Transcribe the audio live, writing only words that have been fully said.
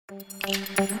From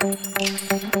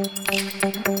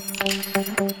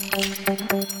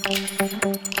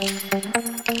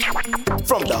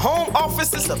the home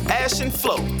offices of Ash and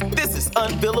Flow, this is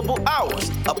Unbillable Hours,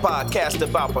 a podcast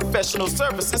about professional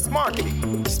services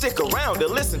marketing. Stick around to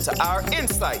listen to our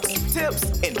insights,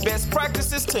 tips, and best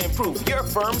practices to improve your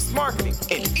firm's marketing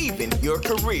and even your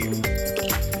career.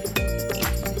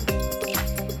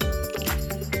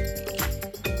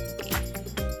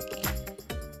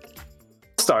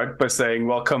 Start by saying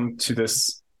welcome to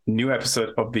this new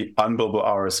episode of the Unbillable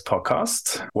Hours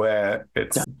podcast, where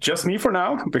it's just me for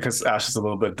now because Ash is a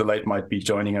little bit delayed, might be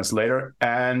joining us later,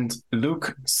 and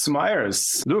Luke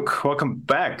Smyers. Luke, welcome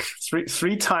back.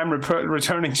 Three-time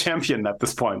returning champion at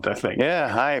this point, I think. Yeah,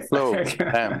 hi, Flo.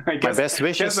 My best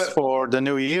wishes for the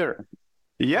new year.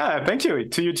 Yeah, thank you.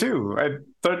 To you too.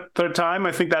 Third time,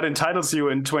 I think that entitles you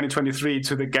in 2023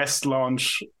 to the guest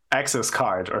launch access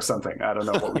card or something. I don't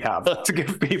know what we have to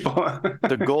give people.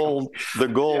 the gold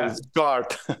card.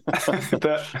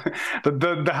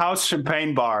 the house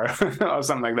champagne bar or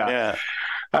something like that. Yeah.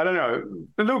 I don't know.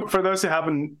 Luke, for those who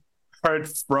haven't heard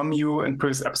from you in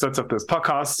previous episodes of this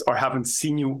podcast or haven't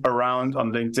seen you around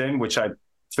on LinkedIn, which I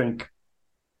think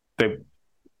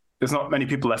there's not many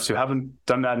people left who haven't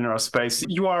done that in our space.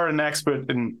 You are an expert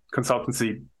in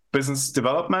consultancy business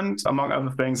development, among other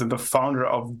things, and the founder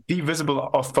of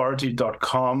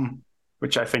thevisibleauthority.com,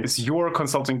 which I think is your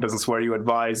consulting business where you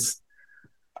advise,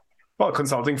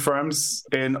 consulting firms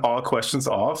in all questions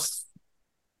of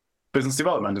business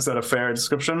development. Is that a fair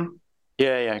description?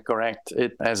 Yeah, correct.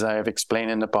 As I have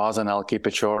explained in the past, and I'll keep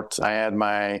it short, I had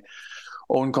my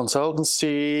own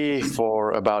consultancy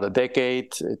for about a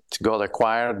decade. It got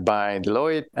acquired by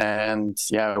Deloitte, and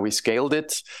we scaled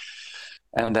it.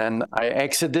 And then I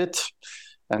exited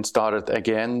and started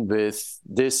again with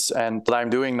this. And what I'm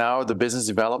doing now, the business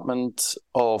development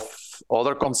of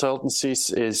other consultancies,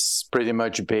 is pretty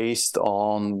much based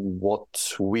on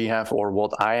what we have or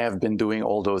what I have been doing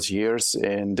all those years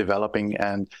in developing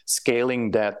and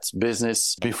scaling that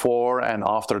business before and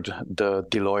after the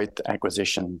Deloitte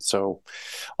acquisition. So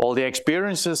all the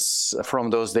experiences from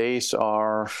those days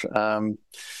are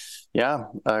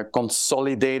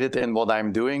consolidated in what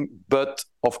I'm doing. But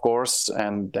of course,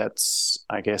 and that's,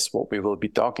 I guess, what we will be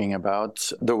talking about,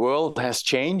 the world has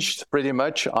changed pretty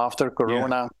much after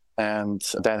Corona. Yeah. And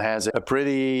that has a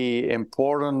pretty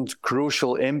important,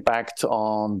 crucial impact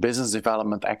on business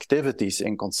development activities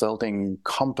in consulting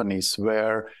companies,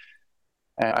 where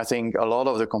I think a lot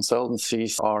of the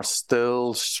consultancies are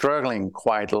still struggling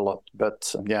quite a lot.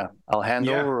 But I'll hand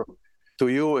over to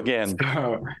you again.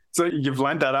 So you've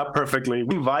lined that up perfectly.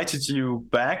 We invited you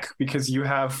back because you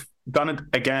have done it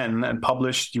again and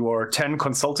published your 10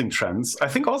 consulting trends. I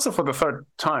think also for the third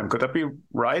time. Could that be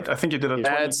right? I think you did it.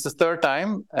 Yeah, it's the third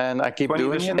time, and I keep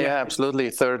doing edition? It. Yeah,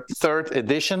 absolutely. Third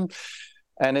edition.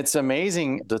 And it's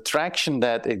amazing the traction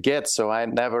that it gets. So I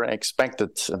never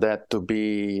expected that to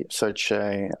be such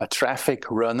a traffic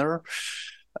runner.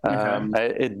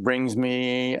 It brings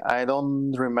me, I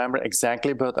don't remember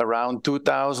exactly, but around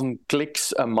 2,000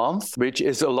 clicks a month, which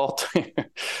is a lot.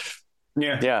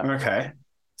 Yeah. Okay.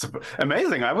 It's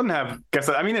amazing. I wouldn't have guessed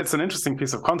that. I mean, it's an interesting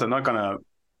piece of content. Not gonna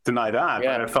deny that.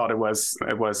 Yeah. But I thought it was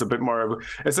a bit more.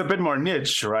 It's a bit more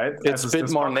niche, right? It's a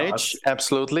bit more niche,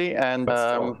 absolutely. And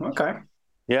okay.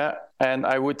 Yeah, and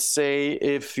I would say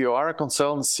if you are a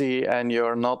consultancy and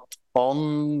you're not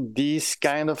on these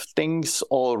kind of things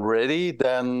already,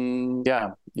 then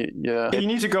you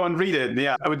need to go and read it.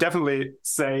 Yeah, I would definitely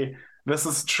say this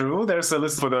is true. There's a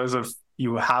list for those of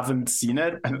you who haven't seen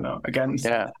it. I don't know. Again,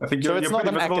 I think so. It's not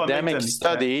an academic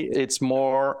study. Yeah. It's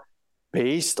more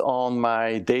based on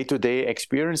my day-to-day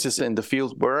experiences in the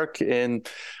field work.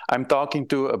 I'm talking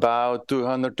to about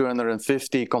 200,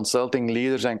 250 consulting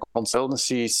leaders and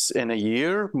consultancies in a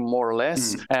year, more or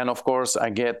less. And of course, I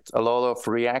get a lot of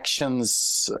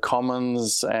reactions,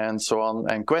 comments, and so on,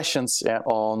 and questions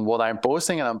on what I'm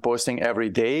posting. And I'm posting every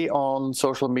day on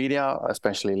social media,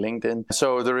 especially LinkedIn.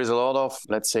 So there is a lot of,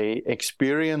 let's say,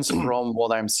 experience from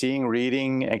what I'm seeing,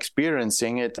 reading,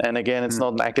 experiencing it. And again, it's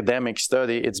not an academic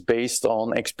study. It's based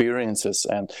on experiences.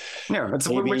 And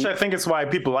which I think is why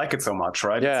people like it so much,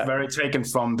 right? Yeah. It's very taken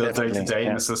from the day-to-day,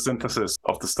 and it's a synthesis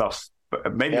of the stuff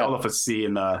maybe all of us see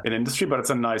in industry, but it's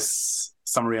a nice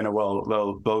summary and a well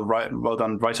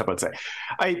done write-up, I'd say.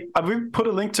 I will put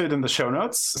a link to it in the show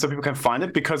notes so people can find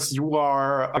it, because you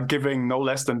are giving no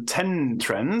less than 10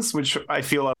 trends, which I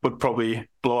feel would probably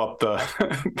blow up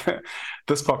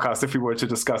this podcast if we were to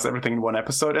discuss everything in one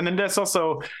episode. And then there's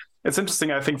also, it's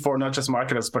interesting, I think, for not just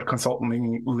marketers, but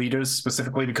consulting leaders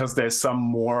specifically, because there's some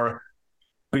more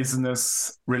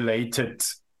business-related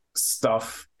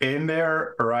stuff in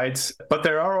there, right? But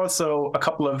there are also a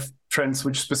couple of trends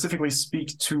which specifically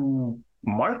speak to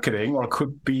marketing or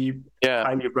could be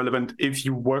highly relevant if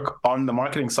you work on the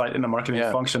marketing side in the marketing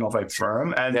function of a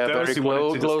firm. And very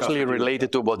closely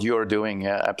related to what you're doing.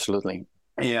 Yeah, absolutely.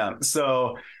 Yeah.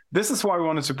 So this is why we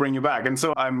wanted to bring you back. And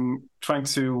so I'm trying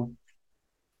to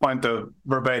find the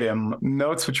verbatim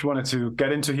notes which we wanted to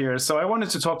get into here. So I wanted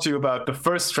to talk to you about the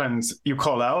first trends you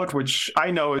call out, which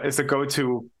I know is a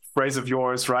go-to phrase of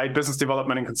yours, right? Business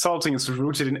development and consulting is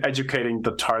rooted in educating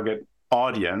the target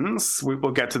audience. We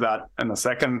will get to that in a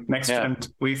second. Next trend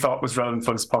we thought was relevant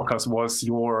for this podcast was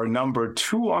your number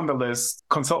 2 on the list.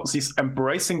 Consultancies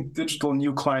embracing digital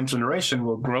new client generation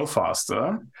will grow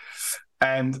faster.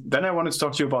 And then I wanted to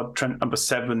talk to you about trend number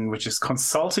 7, which is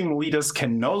consulting leaders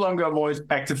can no longer avoid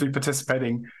actively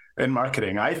participating in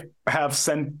marketing. I have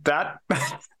sent that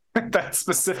that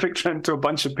specific trend to a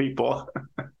bunch of people.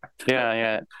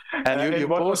 And you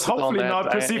was hopefully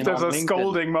not perceived as a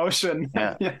scolding motion.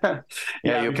 Because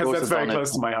that's very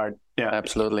close to my heart. Yeah,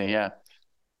 absolutely. Yeah,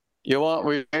 you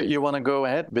want to go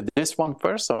ahead with this one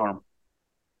first, or?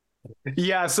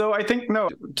 Yeah, so I think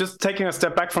just taking a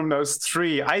step back from those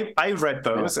 3, I read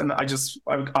those, and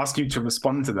I would ask you to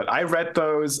respond to that. I read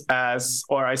those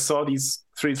I saw these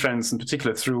 3 trends in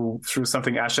particular through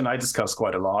something Ash and I discussed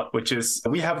quite a lot, which is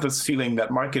we have this feeling that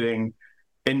marketing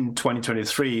in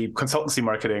 2023, consultancy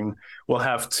marketing will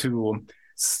have to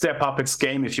step up its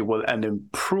game, if you will, and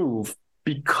improve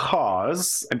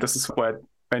because, and this is what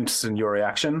I'm interested in your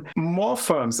reaction, more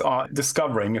firms are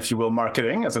discovering, if you will,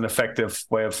 marketing as an effective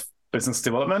way of business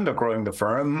development or growing the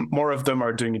firm. More of them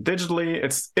are doing it digitally.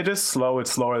 It is slow.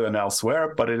 It's slower than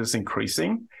elsewhere, but it is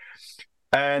increasing.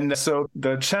 And so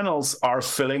the channels are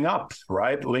filling up,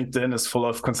 right? LinkedIn is full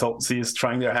of consultancies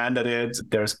trying their hand at it.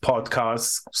 There's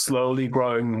podcasts slowly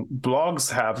growing. Blogs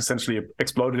have essentially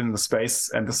exploded in the space.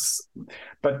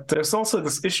 But there's also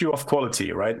this issue of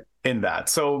quality, right, in that.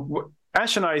 So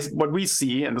Ash and I, what we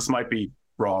see, and this might be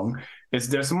wrong, is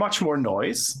there's much more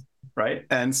noise, right?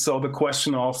 And so the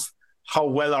question of how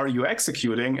well are you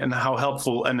executing and how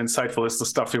helpful and insightful is the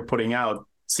stuff you're putting out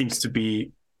seems to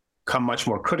become much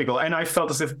more critical. And I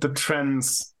felt as if the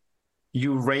trends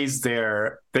you raised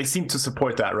there, they seem to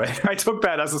support that, right? I took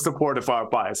that as a support of our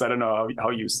bias. I don't know how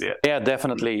you see it. Yeah,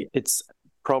 definitely. It's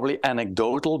probably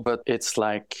anecdotal, but it's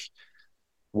like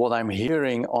what I'm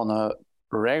hearing on a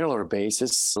regular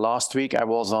basis. Last week, I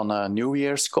was on a New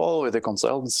Year's call with a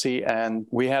consultancy, and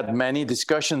we had many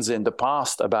discussions in the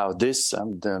past about this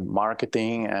and the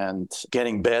marketing and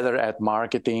getting better at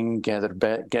marketing,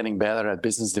 getting better at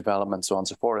business development, so on and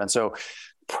so forth. And so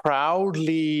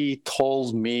proudly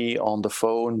told me on the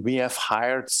phone, we have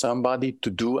hired somebody to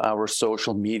do our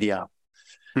social media.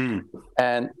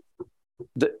 And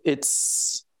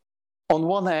it's... On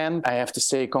one hand, I have to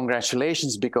say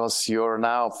congratulations because you're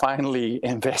now finally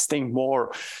investing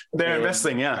more. They're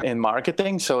investing, in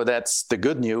marketing. So that's the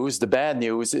good news. The bad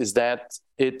news is that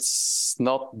it's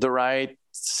not the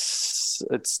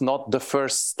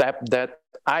first step that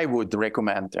I would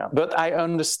recommend. Yeah. But I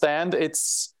understand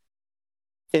it's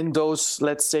in those,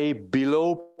 let's say,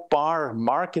 below par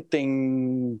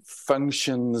marketing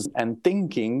functions and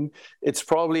thinking, it's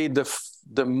probably the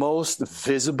most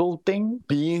visible thing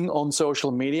being on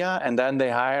social media. And then they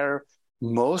hire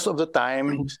most of the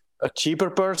time a cheaper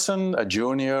person, a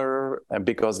junior,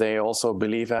 because they also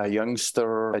believe a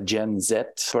youngster, a Gen Z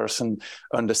person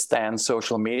understands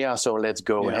social media. So let's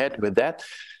go ahead with that.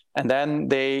 And then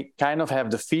they kind of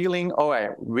have the feeling,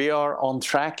 we are on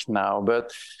track now,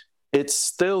 but it's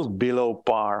still below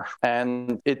par.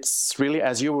 And it's really,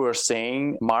 as you were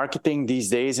saying, marketing these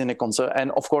days in a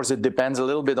and of course it depends a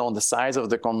little bit on the size of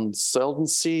the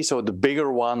consultancy. So the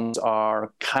bigger ones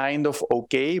are kind of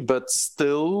okay, but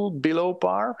still below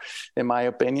par, in my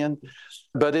opinion.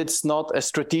 But it's not a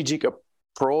strategic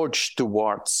approach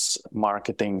towards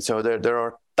marketing. So there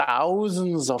are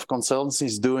thousands of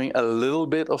consultancies doing a little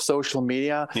bit of social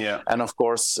media. And of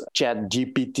course,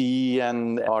 ChatGPT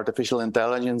and artificial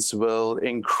intelligence will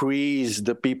increase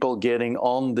the people getting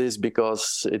on this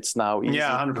because it's now easy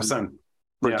 100%.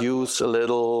 Produce a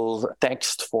little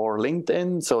text for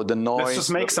LinkedIn. So the noise... Let's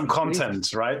just make some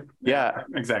content, right? Yeah,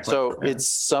 exactly. So it's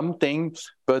something,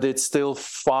 but it's still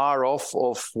far off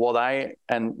of what I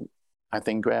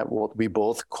think what we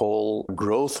both call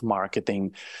growth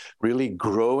marketing. Really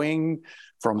growing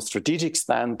from a strategic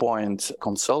standpoint,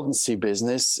 consultancy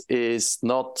business is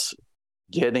not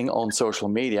getting on social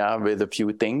media with a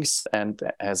few things. And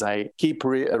as I keep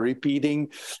repeating,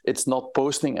 it's not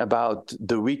posting about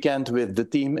the weekend with the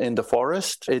team in the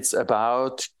forest. It's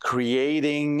about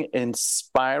creating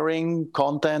inspiring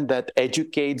content that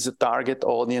educates the target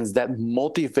audience, that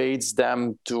motivates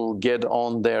them to get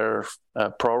on their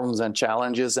problems and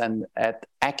challenges, and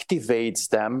activates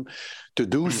them to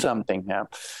do something,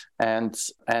 and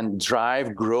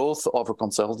drive growth of a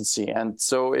consultancy. And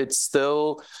so it's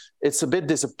a bit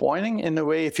disappointing in a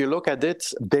way. If you look at it,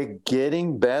 they're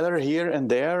getting better here and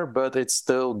there, but it's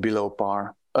still below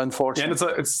par, unfortunately.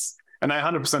 Yeah, and I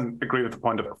 100% agree with the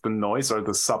point of the noise or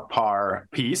the subpar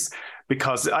piece,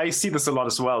 because I see this a lot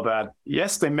as well, that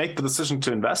yes, they make the decision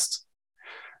to invest,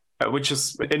 which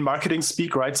is in marketing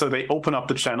speak, right? So they open up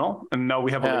the channel, and now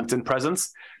we have a LinkedIn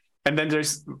presence. And then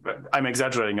I'm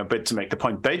exaggerating a bit to make the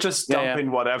point, they just dump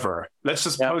in whatever. Let's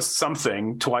just post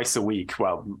something twice a week.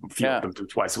 Well, a few of them do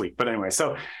twice a week. But anyway,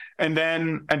 and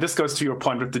this goes to your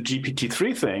point with the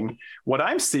GPT-3 thing. What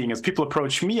I'm seeing is people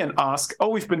approach me and ask, oh,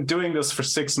 we've been doing this for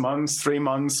 6 months, 3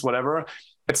 months, whatever.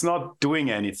 It's not doing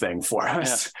anything for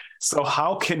us. Yeah. So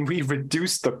how can we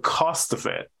reduce the cost of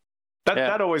it?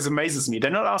 That always amazes me. They're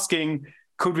not asking,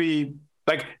 could we...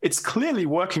 Like, it's clearly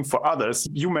working for others.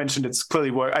 You mentioned it's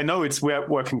clearly I know it's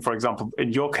working, for example,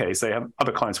 in your case, they have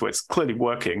other clients where it's clearly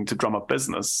working to drum up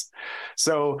business.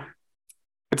 So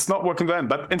it's not working for them.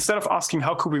 But instead of asking,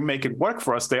 how could we make it work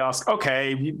for us? They ask,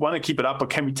 okay, we want to keep it up,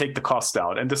 but can we take the cost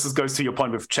out? And this goes to your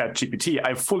point with ChatGPT.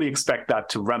 I fully expect that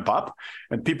to ramp up,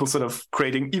 and people sort of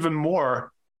creating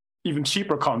even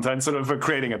cheaper content, sort of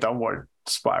creating a downward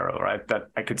spiral, right? That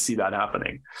I could see that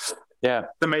happening. Yeah, it's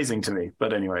amazing to me.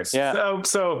 But anyways,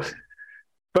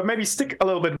 but maybe stick a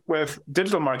little bit with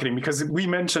digital marketing, because we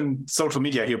mentioned social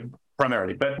media here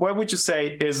primarily. But what would you say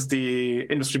is the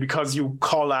industry, because you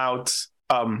call out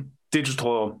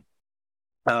digital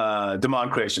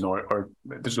demand creation or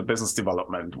digital business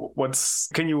development?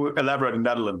 Can you elaborate on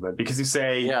that a little bit? Because you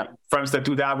say firms that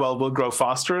do that well will grow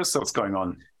faster. So what's going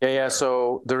on? Yeah.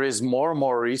 So there is more and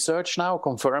more research now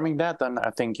confirming that, and I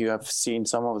think you have seen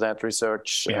some of that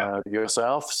research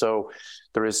yourself. So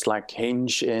there is like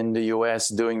Hinge in the US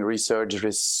doing research. There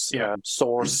is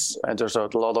Source, and there's a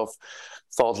lot of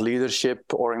thought leadership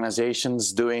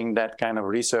organizations doing that kind of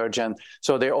research. And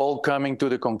so they're all coming to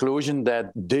the conclusion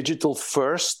that digital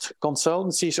first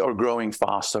consultancies are growing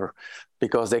faster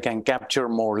because they can capture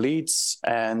more leads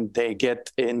and they get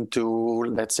into,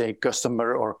 let's say,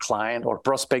 customer or client or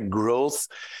prospect growth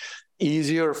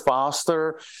easier,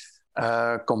 faster,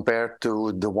 compared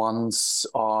to the ones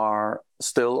are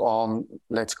still on,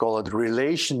 let's call it,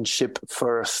 relationship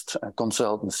first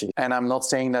consultancy. And I'm not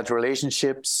saying that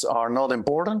relationships are not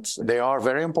important. They are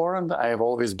very important. I have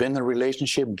always been a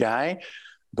relationship guy,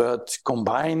 but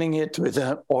combining it with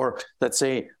or let's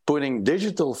say putting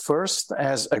digital first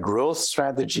as a growth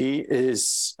strategy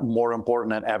is more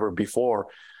important than ever before.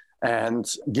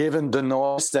 And given the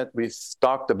noise that we've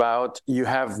talked about, you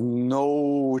have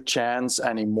no chance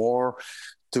anymore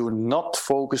to not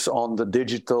focus on the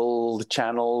digital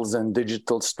channels and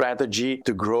digital strategy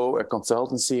to grow a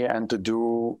consultancy and to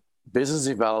do business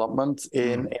development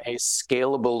in a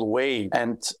scalable way.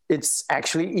 And it's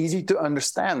actually easy to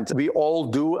understand. We all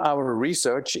do our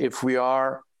research if we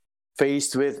are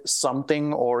faced with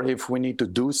something, or if we need to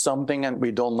do something and we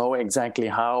don't know exactly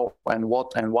how and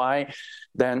what and why,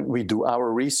 then we do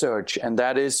our research. And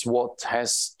that is what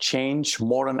has changed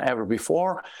more than ever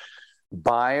before.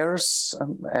 Buyers,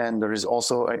 and there is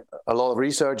also a lot of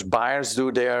research, buyers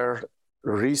do their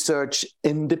research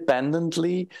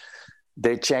independently.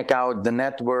 They check out the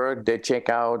network, they check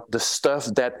out the stuff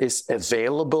that is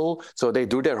available. So they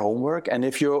do their homework. And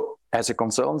if you're, as a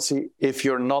consultancy, if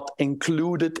you're not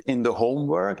included in the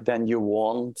homework, then you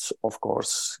won't, of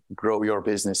course, grow your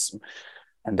business.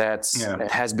 And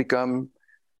it has become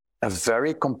a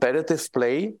very competitive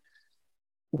play,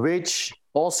 which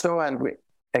also, and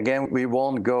we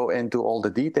won't go into all the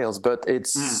details, but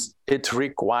it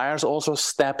requires also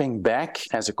stepping back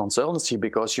as a consultancy,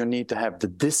 because you need to have the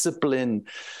discipline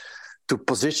to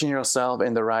position yourself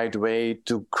in the right way,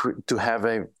 to have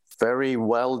a very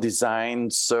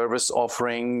well-designed service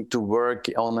offering, to work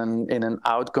in an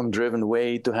outcome-driven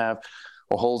way, to have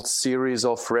a whole series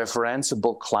of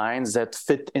referenceable clients that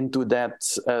fit into that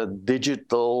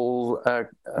digital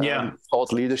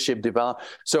thought leadership development.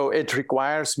 So it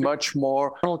requires much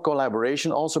more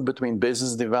collaboration also between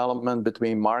business development,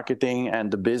 between marketing and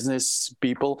the business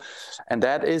people. And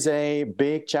that is a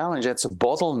big challenge. It's a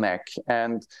bottleneck.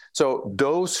 And so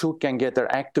those who can get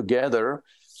their act together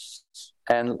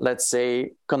and let's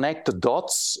say connect the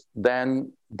dots,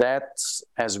 then that,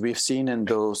 as we've seen in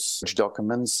those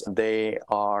documents, they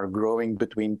are growing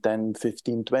between 10,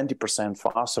 15, 20%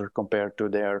 faster compared to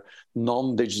their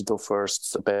non-digital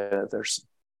first competitors.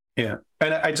 Yeah.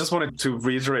 And I just wanted to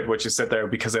reiterate what you said there,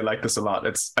 because I like this a lot.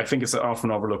 I think it's an often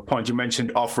overlooked point. You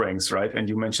mentioned offerings, right? And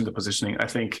you mentioned the positioning. I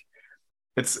think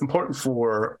it's important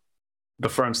for the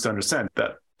firms to understand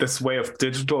that this way of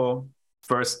digital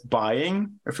first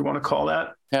buying, if you want to call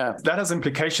that, that has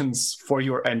implications for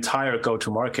your entire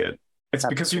go-to-market. It's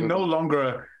because you no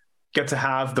longer get to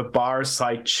have the bar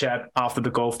side chat after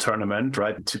the golf tournament,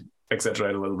 right? To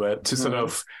exaggerate a little bit, to sort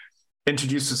of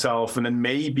introduce yourself and then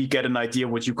maybe get an idea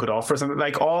what you could offer. Something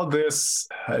like all this,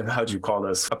 how do you call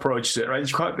this, approach to it, right?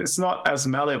 It's not as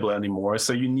malleable anymore.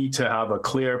 So you need to have a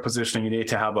clear positioning. You need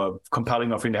to have a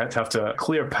compelling offering. You have to have a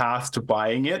clear path to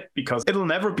buying it, because it'll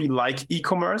never be like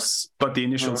e-commerce, but the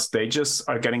initial stages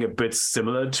are getting a bit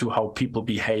similar to how people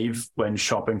behave when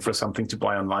shopping for something to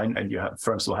buy online, and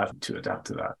firms will have to adapt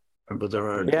to that. But there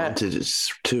are advantages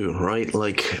too, right?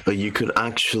 Like you could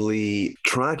actually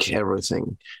track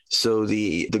everything. So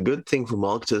the good thing for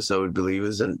marketers, I would believe,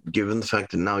 is that given the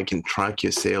fact that now you can track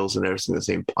your sales and everything in the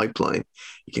same pipeline,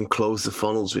 you can close the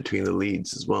funnels between the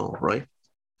leads as well, right?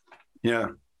 Yeah.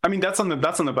 I mean, that's on the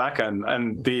back end.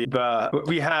 And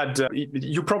we had,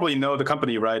 you probably know the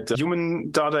company, right?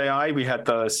 Human.ai, we had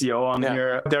the CEO on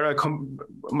here.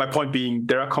 My point being,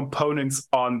 there are components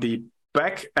on the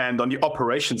back and on the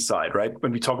operations side, right?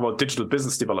 When we talk about digital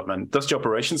business development, there's the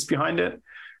operations behind it,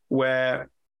 where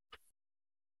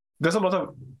there's a lot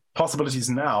of possibilities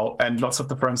now, and lots of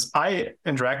the firms I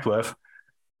interact with,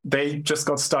 they just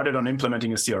got started on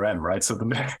implementing a CRM, right? So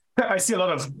I see a lot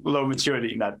of low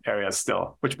maturity in that area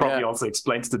still, which probably also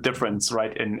explains the difference,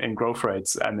 right, in growth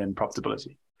rates and in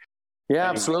profitability. Yeah,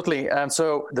 absolutely. And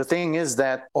so the thing is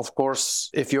that, of course,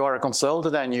 if you are a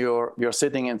consultant and you're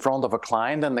sitting in front of a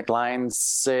client and the client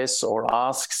says or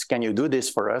asks, can you do this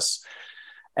for us?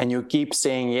 And you keep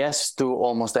saying yes to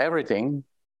almost everything,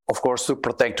 of course, to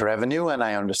protect revenue. And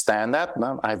I understand that.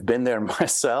 I've been there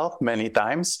myself many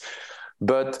times.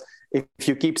 But if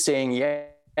you keep saying yes,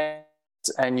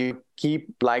 and you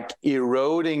keep like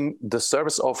eroding the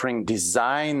service offering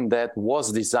design that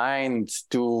was designed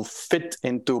to fit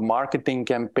into marketing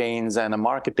campaigns and a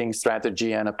marketing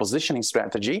strategy and a positioning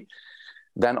strategy,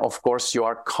 then of course you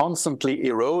are constantly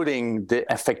eroding the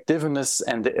effectiveness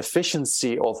and the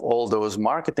efficiency of all those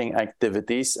marketing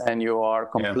activities, and you are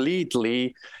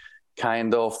completely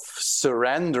kind of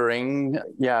surrendering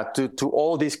to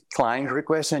all these client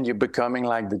requests, and you're becoming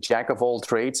like the jack of all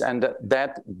trades, and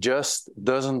that just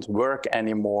doesn't work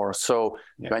anymore. So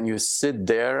when you sit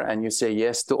there and you say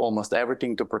yes to almost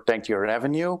everything to protect your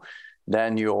revenue,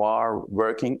 then you are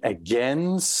working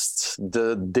against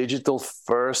the digital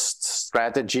first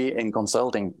strategy in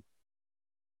consulting.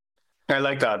 I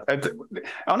like that.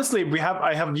 Honestly,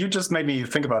 you just made me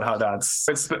think about how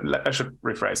I should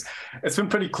rephrase. It's been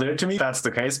pretty clear to me that's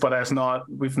the case, but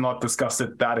we've not discussed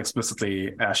it that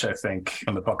explicitly, Ash, I think,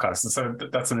 on the podcast. And so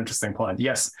that's an interesting point.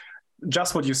 Yes,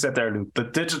 just what you said there, Luke, the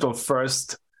digital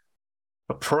first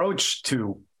approach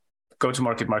to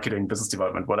go-to-market marketing, business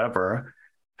development, whatever,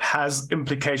 has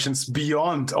implications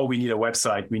beyond, we need a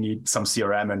website, we need some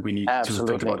CRM, and we need to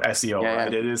think about SEO,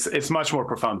 right? It's much more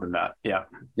profound than that.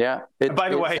 By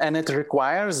the way, and it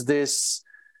requires this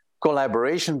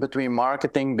collaboration between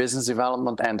marketing, business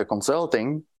development, and the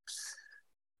consulting.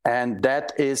 And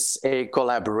that is a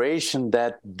collaboration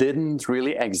that didn't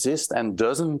really exist and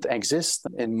doesn't exist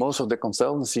in most of the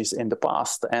consultancies in the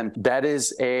past. And that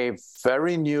is a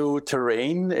very new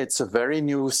terrain. It's a very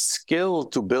new skill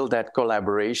to build that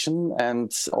collaboration.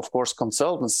 And of course,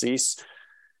 consultancies,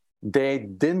 they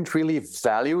didn't really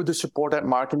value the support that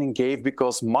marketing gave,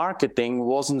 because marketing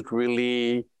wasn't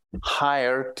really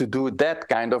hired to do that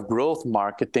kind of growth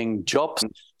marketing job.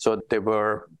 So they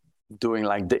were doing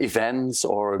like the events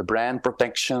or the brand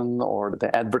protection or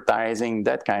the advertising,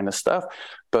 that kind of stuff.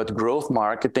 But growth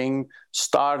marketing,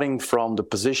 starting from the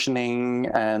positioning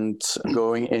and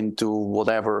going into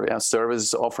whatever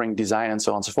service offering, design, and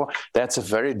so on and so forth, that's a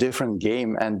very different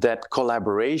game. And that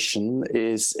collaboration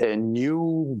is a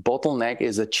new bottleneck,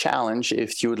 is a challenge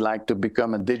if you'd like to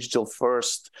become a digital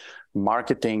first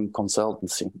marketing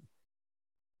consultancy.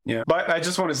 Yeah, but I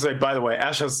just want to say, by the way,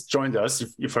 Ash has joined us.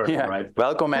 You've heard him, right?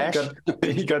 Welcome, Ash.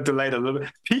 He got delayed a little bit.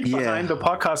 Peek behind the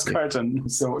podcast curtain.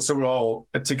 So we're all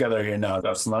together here now.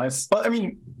 That's nice. Well, I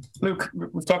mean, Luke,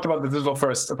 we've talked about the digital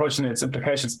first approach and its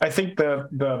implications. I think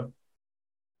the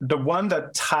one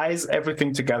that ties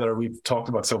everything together we've talked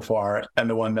about so far, and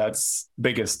the one that's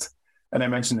biggest, and I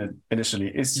mentioned it initially,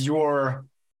 is your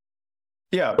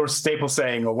Yeah, or staple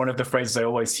saying, or one of the phrases I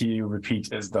always hear you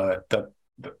repeat is that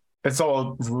it's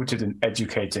all rooted in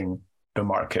educating the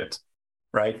market,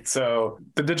 right? So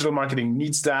the digital marketing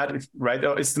needs that, right?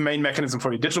 It's the main mechanism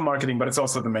for your digital marketing, but it's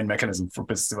also the main mechanism for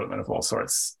business development of all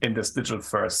sorts in this digital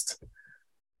first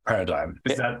paradigm.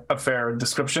 Is that a fair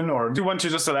description, or do you want to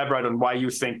just elaborate on why you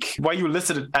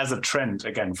listed it as a trend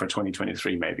again for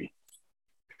 2023, maybe?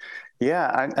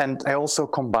 Yeah, and I also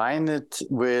combine it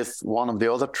with one of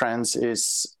the other trends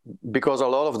is because a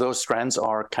lot of those trends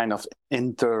are kind of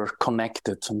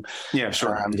interconnected. Yeah,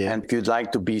 sure. And if you'd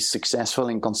like to be successful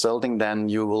in consulting, then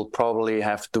you will probably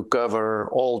have to cover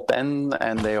all 10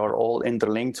 and they are all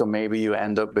interlinked. So maybe you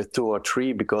end up with 2 or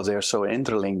 3 because they're so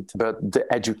interlinked. But the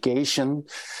education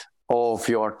of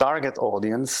your target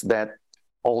audience, that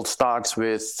all starts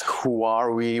with who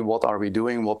are we, what are we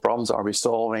doing, what problems are we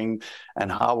solving,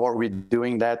 and how are we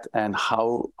doing that, and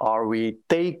how are we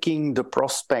taking the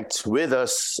prospects with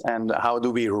us, and how do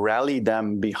we rally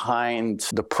them behind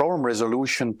the problem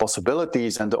resolution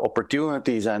possibilities and the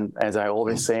opportunities, and as I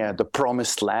always say, the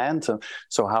promised land.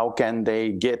 So how can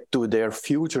they get to their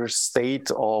future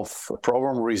state of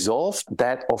problem resolved?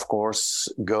 That, of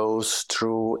course, goes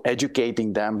through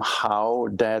educating them how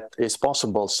that is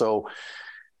possible.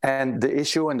 And the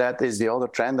issue, and that is the other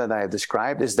trend that I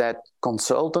described, is that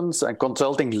consultants and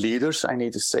consulting leaders, I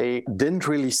need to say, didn't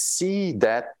really see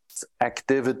that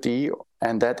activity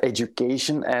and that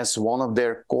education as one of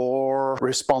their core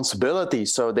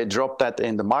responsibilities. So they dropped that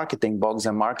in the marketing box,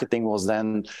 and marketing was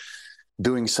then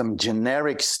doing some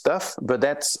generic stuff. But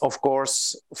that's, of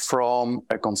course, from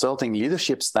a consulting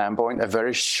leadership standpoint, a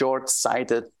very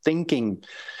short-sighted thinking.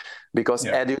 Because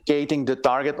educating the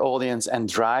target audience and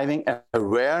driving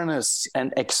awareness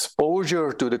and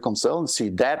exposure to the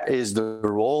consultancy, that is the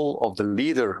role of the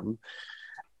leader.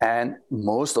 And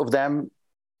most of them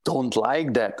don't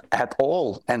like that at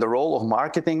all. And the role of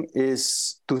marketing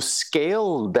is to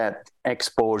scale that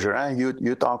exposure.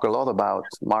 You talk a lot about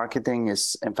marketing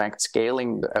is, in fact,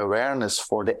 scaling the awareness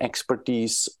for the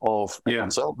expertise of the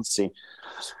consultancy.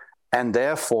 And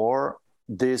therefore,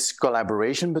 this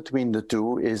collaboration between the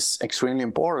two is extremely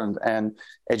important, and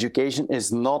education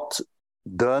is not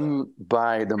done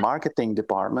by the marketing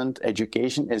department.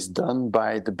 Education is done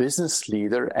by the business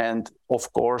leader, and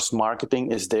of course,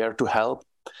 marketing is there to help,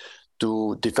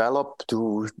 to develop,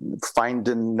 to find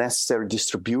the necessary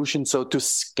distribution, so to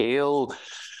scale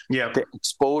the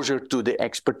exposure to the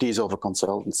expertise of a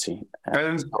consultancy.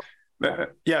 Thanks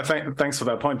for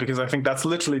that point, because I think that's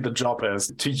literally the job,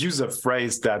 is to use a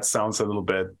phrase that sounds a little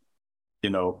bit,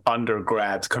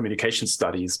 undergrad communication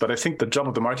studies. But I think the job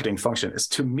of the marketing function is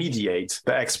to mediate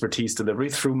the expertise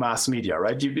delivery through mass media,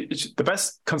 right? The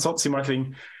best consultancy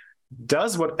marketing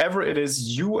does whatever it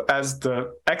is you as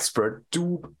the expert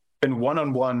do in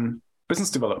one-on-one business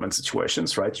development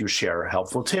situations, right? You share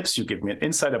helpful tips. You give me an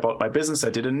insight about my business I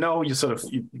didn't know.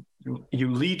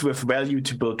 You lead with value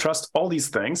to build trust, all these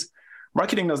things.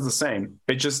 Marketing does the same.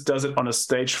 It just does it on a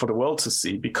stage for the world to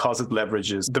see, because it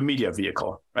leverages the media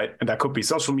vehicle, right? And that could be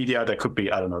social media, that could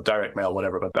be, direct mail,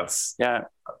 whatever, but that's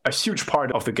a huge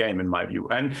part of the game in my view.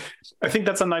 And I think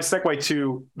that's a nice segue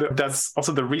to, that's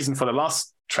also the reason for the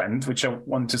last trend, which I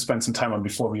want to spend some time on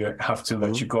before we have to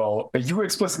let you go. You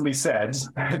explicitly said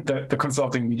that the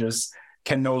consulting leaders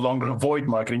can no longer avoid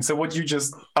marketing. So what you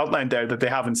just outlined there, that they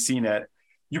haven't seen it,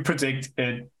 you predict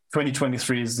it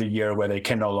 2023 is the year where they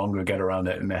can no longer get around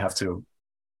it, and they have to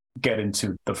get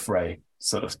into the fray,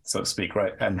 so to speak,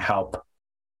 right? And help.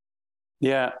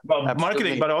 Yeah. Well,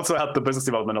 marketing, but also help the business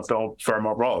development of the whole firm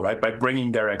overall, right? By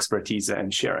bringing their expertise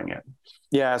and sharing it.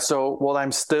 Yeah. So what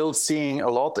I'm still seeing a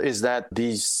lot is that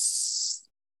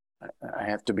I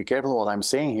have to be careful what I'm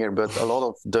saying here, but a lot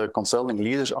of the consulting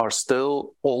leaders are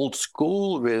still old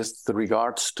school with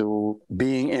regards to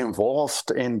being involved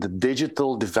in the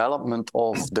digital development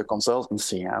of the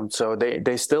consultancy. And so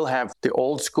they still have the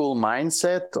old school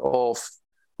mindset of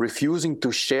refusing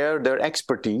to share their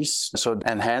expertise.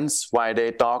 And hence why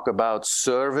they talk about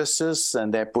services,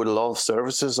 and they put a lot of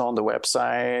services on the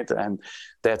website, and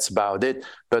that's about it.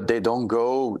 But they don't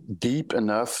go deep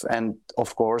enough. And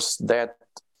of course,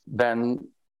 then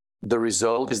the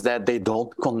result is that they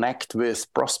don't connect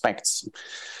with prospects.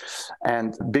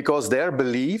 And because their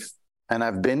belief, and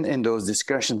I've been in those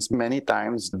discussions many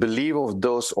times, the belief of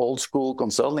those old school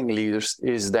consulting leaders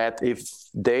is that if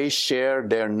they share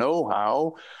their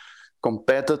know-how,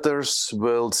 competitors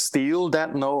will steal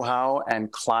that know-how,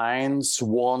 and clients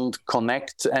won't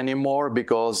connect anymore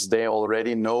because they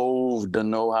already know the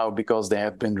know-how because they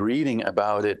have been reading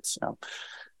about it.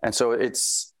 And so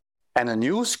it's And a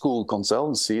new school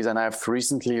consultancies, and I've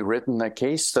recently written a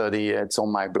case study, it's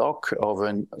on my blog, of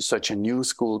such a new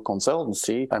school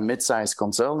consultancy, a mid-sized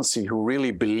consultancy who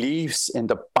really believes in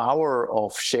the power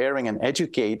of sharing and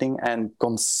educating and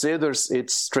considers it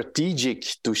strategic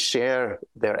to share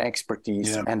their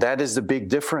expertise. Yeah. And that is the big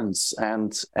difference.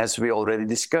 And as we already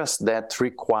discussed, that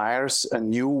requires a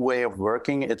new way of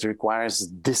working. It requires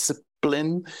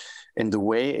discipline in the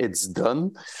way it's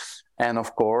done. And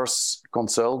of course,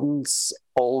 consultants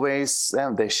always,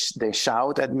 they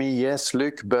shout at me, yes,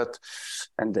 look,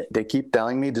 and they keep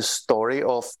telling me the story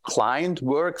of client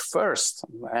work first.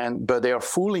 But they are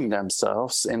fooling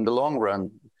themselves in the long run,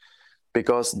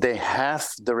 because they have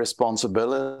the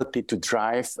responsibility to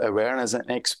drive awareness and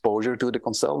exposure to the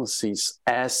consultancies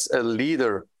as a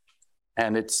leader.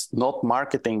 And it's not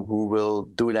marketing who will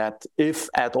do that, if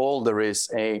at all there is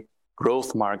a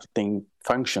growth marketing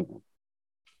function.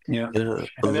 Yeah.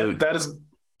 And that is...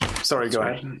 Sorry, go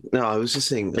ahead. No, I was just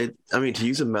saying, to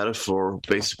use a metaphor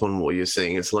based upon what you're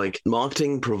saying, it's like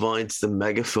marketing provides the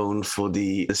megaphone for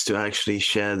is to actually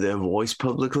share their voice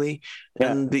publicly.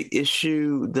 Yeah. And the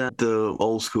issue that the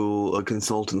old school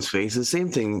consultants face is the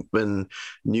same thing when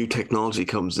new technology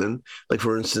comes in. Like,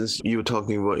 for instance, you were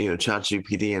talking about,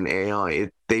 ChatGPT and AI.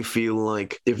 They feel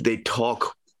like if they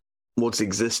talk what's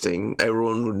existing,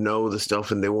 everyone would know the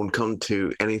stuff and they won't come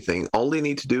to anything. All they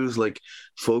need to do is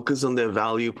focus on their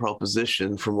value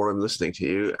proposition, from what I'm listening to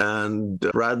you, and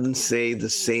rather than say the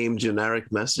same generic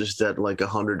message that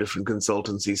 100 different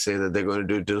consultancies say that they're going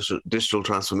to do digital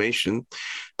transformation,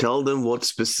 tell them what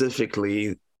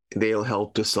specifically they'll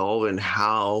help to solve and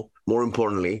how, more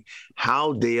importantly,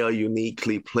 how they are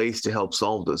uniquely placed to help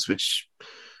solve this, which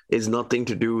is nothing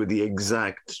to do with the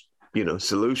exact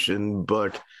solution,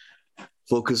 but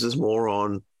focuses more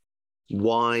on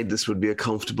why this would be a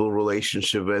comfortable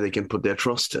relationship where they can put their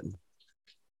trust in.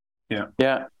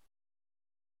 Yeah.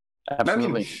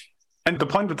 Absolutely. And the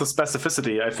point with the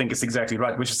specificity, I think, is exactly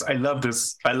right, which is I love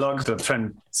the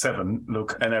Trend 7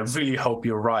 look, and I really hope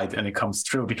you're right and it comes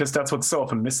true, because that's what's so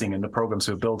often missing in the programs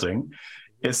we're building,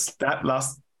 is that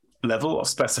last level of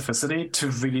specificity to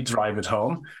really drive it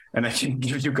home. And I can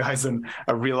give you guys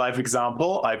a real life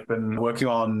example. I've been working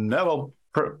on,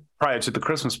 prior to the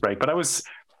Christmas break, but I was,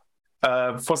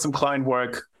 for some client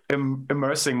work,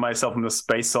 immersing myself in the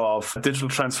space of digital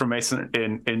transformation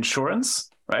in insurance,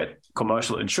 right?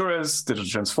 Commercial insurers, digital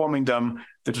transforming them,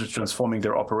 digital transforming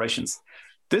their operations.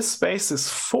 This space is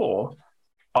full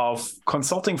of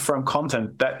consulting firm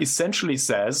content that essentially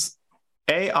says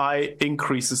AI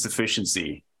increases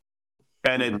efficiency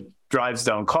and it drives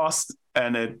down cost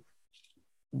and it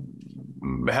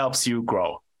helps you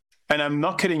grow. And I'm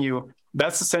not kidding you.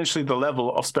 That's essentially the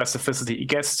level of specificity it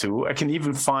gets to. I can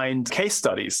even find case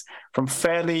studies from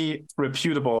fairly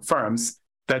reputable firms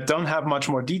that don't have much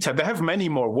more detail. They have many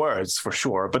more words for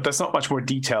sure, but there's not much more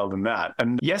detail than that.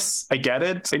 And yes, I get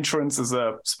it. Insurance is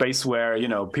a space where,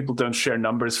 people don't share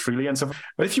numbers freely and so forth.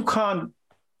 But if you can't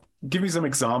give me some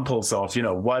examples of,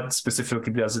 what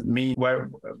specifically does it mean, where,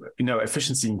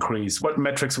 efficiency increase, what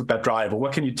metrics would that drive, or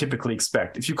what can you typically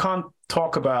expect? If you can't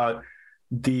talk about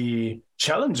the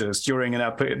challenges during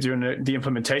the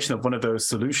implementation of one of those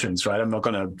solutions, right? I'm not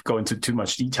going to go into too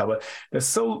much detail, but there's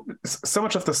so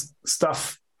much of the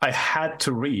stuff I had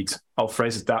to read, I'll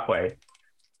phrase it that way,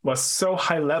 was so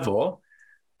high level.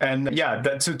 And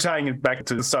to tying it back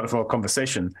to the start of our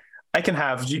conversation, I can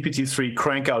have GPT-3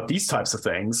 crank out these types of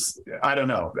things, I don't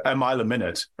know, a mile a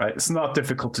minute, right? It's not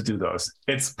difficult to do those.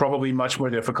 It's probably much more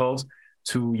difficult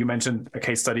you mentioned a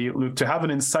case study, Luke, to have an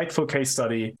insightful case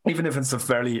study, even if it's a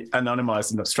fairly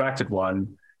anonymized and abstracted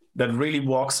one, that really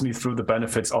walks me through the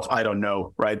benefits of, I don't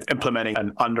know, right, implementing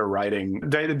an underwriting,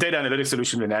 data analytics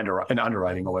solution in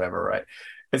underwriting or whatever, right?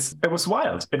 It was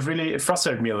wild. It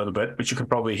frustrated me a little bit, which you could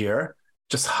probably hear,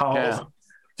 just how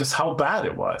bad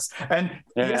it was. And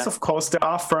yes, of course, there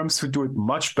are firms who do it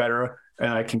much better.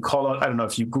 And I can call out, I don't know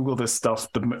if you Google this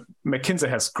stuff, the McKinsey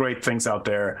has great things out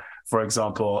there. For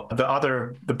example,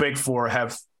 the big four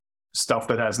have stuff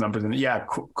that has numbers in it. Yeah,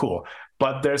 cool.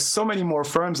 But there's so many more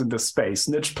firms in this space,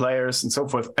 niche players and so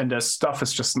forth. And their stuff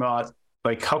is just not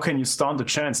how can you stand a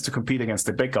chance to compete against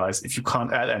the big guys if you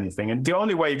can't add anything? And the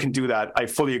only way you can do that, I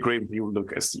fully agree with you,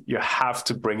 Lucas, you have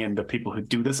to bring in the people who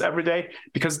do this every day,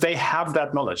 because they have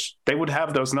that knowledge. They would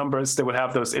have those numbers, they would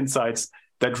have those insights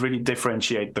that really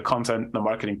differentiate the content, the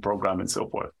marketing program and so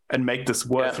forth, and make this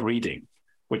worth reading,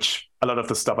 which a lot of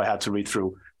the stuff I had to read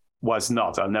through was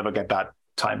not. I'll never get that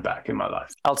time back in my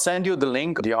life. I'll send you the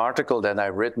link, the article that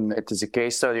I've written. It is a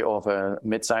case study of a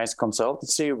mid-sized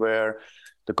consultancy where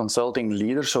the consulting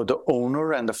leader, so the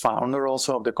owner and the founder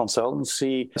also of the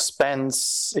consultancy,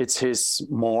 spends, it's his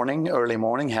early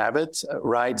morning habit,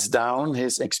 writes down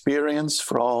his experience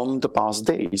from the past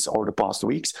days or the past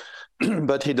weeks,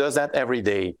 but he does that every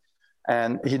day.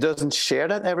 And he doesn't share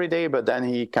that every day, but then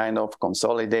he kind of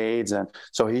consolidates. And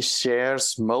so he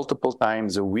shares multiple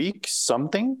times a week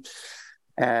something.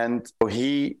 And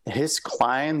his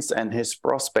clients and his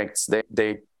prospects,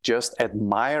 they just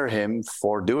admire him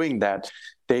for doing that.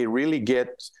 They really get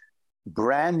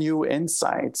brand new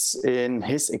insights in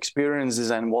his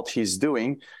experiences and what he's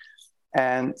doing.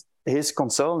 And his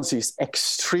consultancy is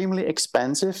extremely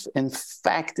expensive. In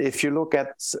fact, if you look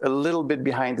at a little bit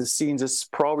behind the scenes, it's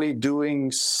probably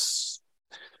doing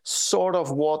sort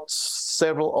of what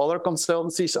several other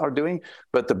consultancies are doing.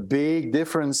 But the big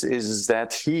difference is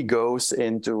that he goes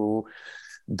into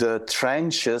the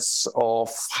trenches of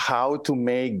how to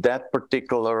make that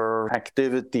particular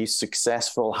activity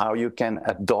successful, how you can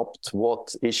adopt,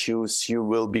 what issues you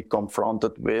will be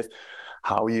confronted with,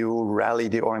 how you rally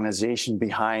the organization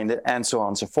behind it, and so on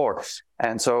and so forth.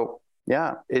 And so,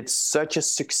 yeah, it's such a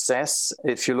success.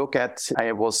 If you look at,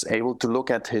 I was able to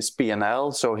look at his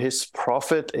P&L, so his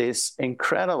profit is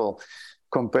incredible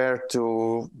compared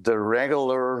to the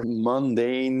regular,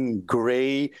 mundane,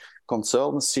 gray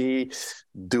consultancy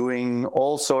doing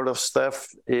all sort of stuff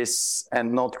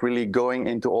and not really going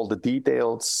into all the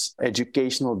details,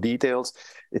 educational details.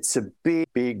 It's a big,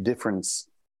 big difference.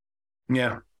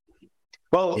 Yeah.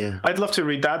 Well, I'd love to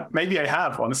read that. Maybe I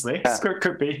have, honestly. Yeah.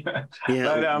 Could be.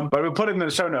 Yeah. But we'll put it in the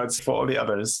show notes for all the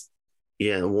others.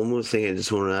 Yeah, one more thing I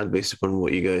just want to add based upon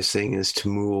what you guys are saying is to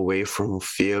move away from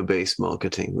fear-based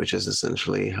marketing, which is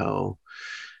essentially how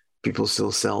people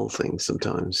still sell things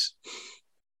sometimes.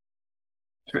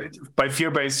 By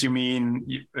fear-based, you mean,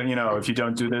 if you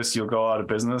don't do this, you'll go out of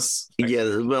business?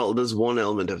 Yeah, well, there's one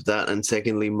element of that. And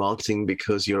secondly, marketing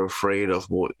because you're afraid of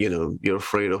what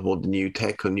the new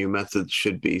tech or new method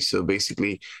should be. So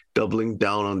basically doubling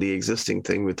down on the existing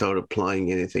thing without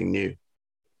applying anything new.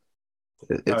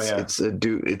 It's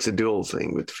a dual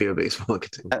thing with fear-based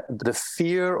marketing. The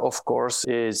fear, of course,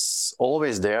 is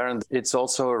always there. And it's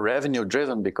also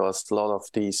revenue-driven because a lot of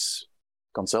these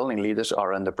consulting leaders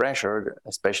are under pressure,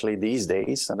 especially these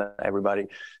days, and everybody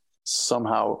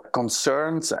somehow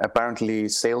concerned. Apparently,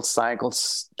 sales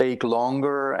cycles take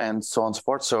longer and so on and so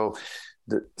forth. So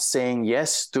saying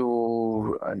yes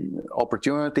to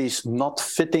opportunities not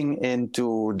fitting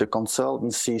into the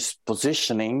consultancy's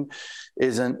positioning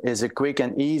is a quick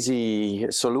and easy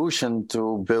solution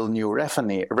to build new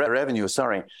revenue.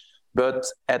 But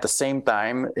at the same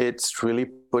time, it's really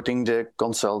putting the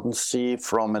consultancy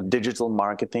from a digital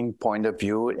marketing point of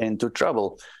view into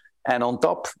trouble. And on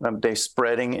top, they're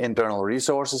spreading internal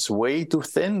resources way too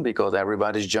thin because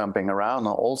everybody's jumping around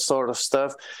on all sort of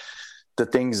stuff. The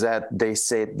things that they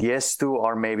said yes to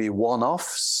are maybe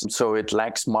one-offs, so it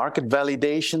lacks market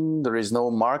validation. There is no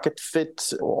market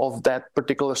fit of that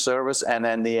particular service. And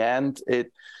in the end,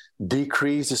 it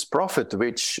decreases profit,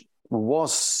 which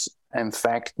was in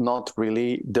fact not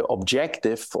really the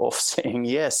objective of saying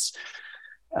yes.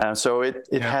 So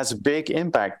it has a big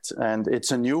impact, and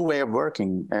it's a new way of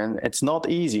working, and it's not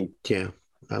easy. Yeah,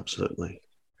 absolutely.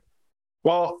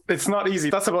 Well, it's not easy.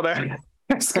 That's about it.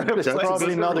 That's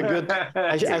probably not a good...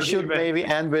 I should maybe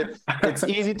end with, it's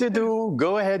easy to do.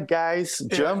 Go ahead, guys.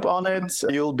 Jump on it.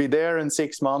 You'll be there in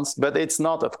 6 months. But it's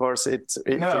not, of course. It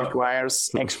requires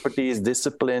expertise,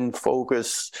 discipline,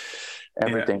 focus,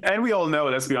 everything. Yeah. And we all know,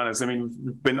 let's be honest, I mean,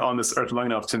 we've been on this earth long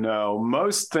enough to know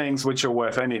most things which are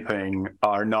worth anything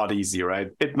are not easy, right?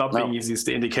 It not being easy is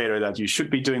the indicator that you should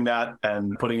be doing that,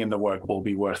 and putting in the work will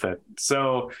be worth it.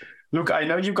 So, Luke, I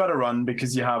know you've got to run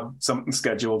because you have something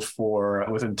scheduled for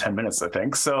within 10 minutes, I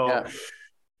think. So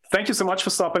thank you so much for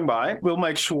stopping by. We'll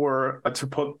make sure to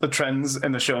put the trends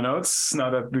in the show notes. Now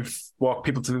that we've walked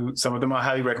people through some of them, I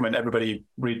highly recommend everybody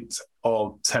read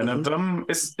all 10 of them.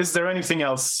 Is there anything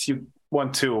else you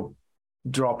want to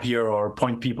drop here or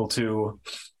point people to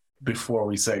before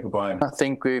we say goodbye? I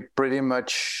think we pretty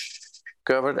much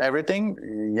covered everything.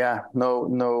 I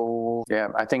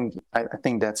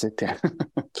think that's it.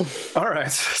 All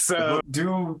right. So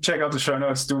do check out the show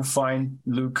notes. Do find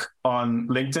Luke on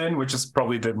LinkedIn, which is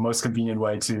probably the most convenient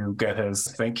way to get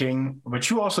his thinking, which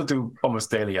you also do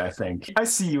almost daily, I think. I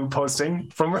see you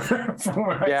posting from where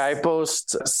I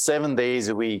post 7 days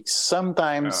a week.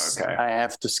 Sometimes I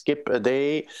have to skip a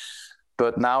day,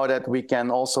 But now that we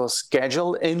can also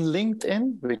schedule in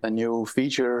LinkedIn with a new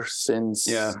feature since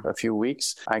a few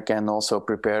weeks, I can also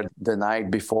prepare the night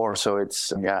before. So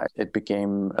it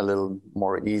became a little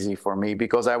more easy for me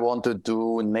because I want to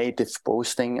do native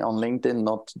posting on LinkedIn,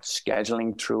 not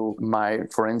scheduling through my,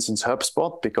 for instance,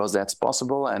 HubSpot, because that's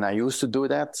possible. And I used to do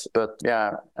that. But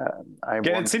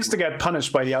it seems to get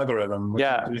punished by the algorithm. Do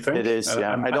you think? It is.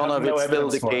 I don't know if it's still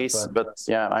the case, but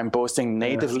I'm posting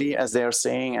natively, as they're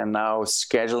saying, and now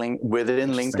scheduling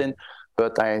within LinkedIn.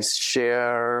 But I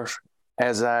share,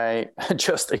 as I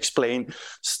just explained,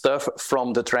 stuff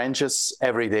from the trenches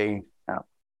every day.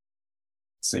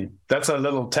 See, that's a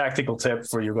little tactical tip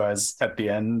for you guys at the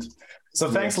end. So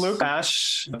thanks, Luke,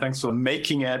 Ash. Thanks for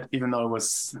making it, even though it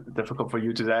was difficult for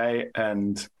you today.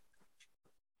 And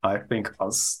I think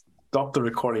I'll stop the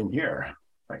recording here.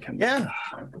 Bye.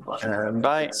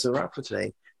 That's a wrap for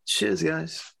today. Cheers,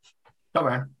 guys.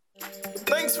 Bye-bye.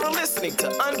 Thanks for listening to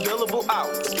Unbillable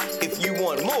Hours. If you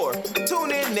want more, tune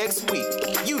in next week.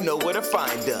 You know where to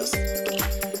find us.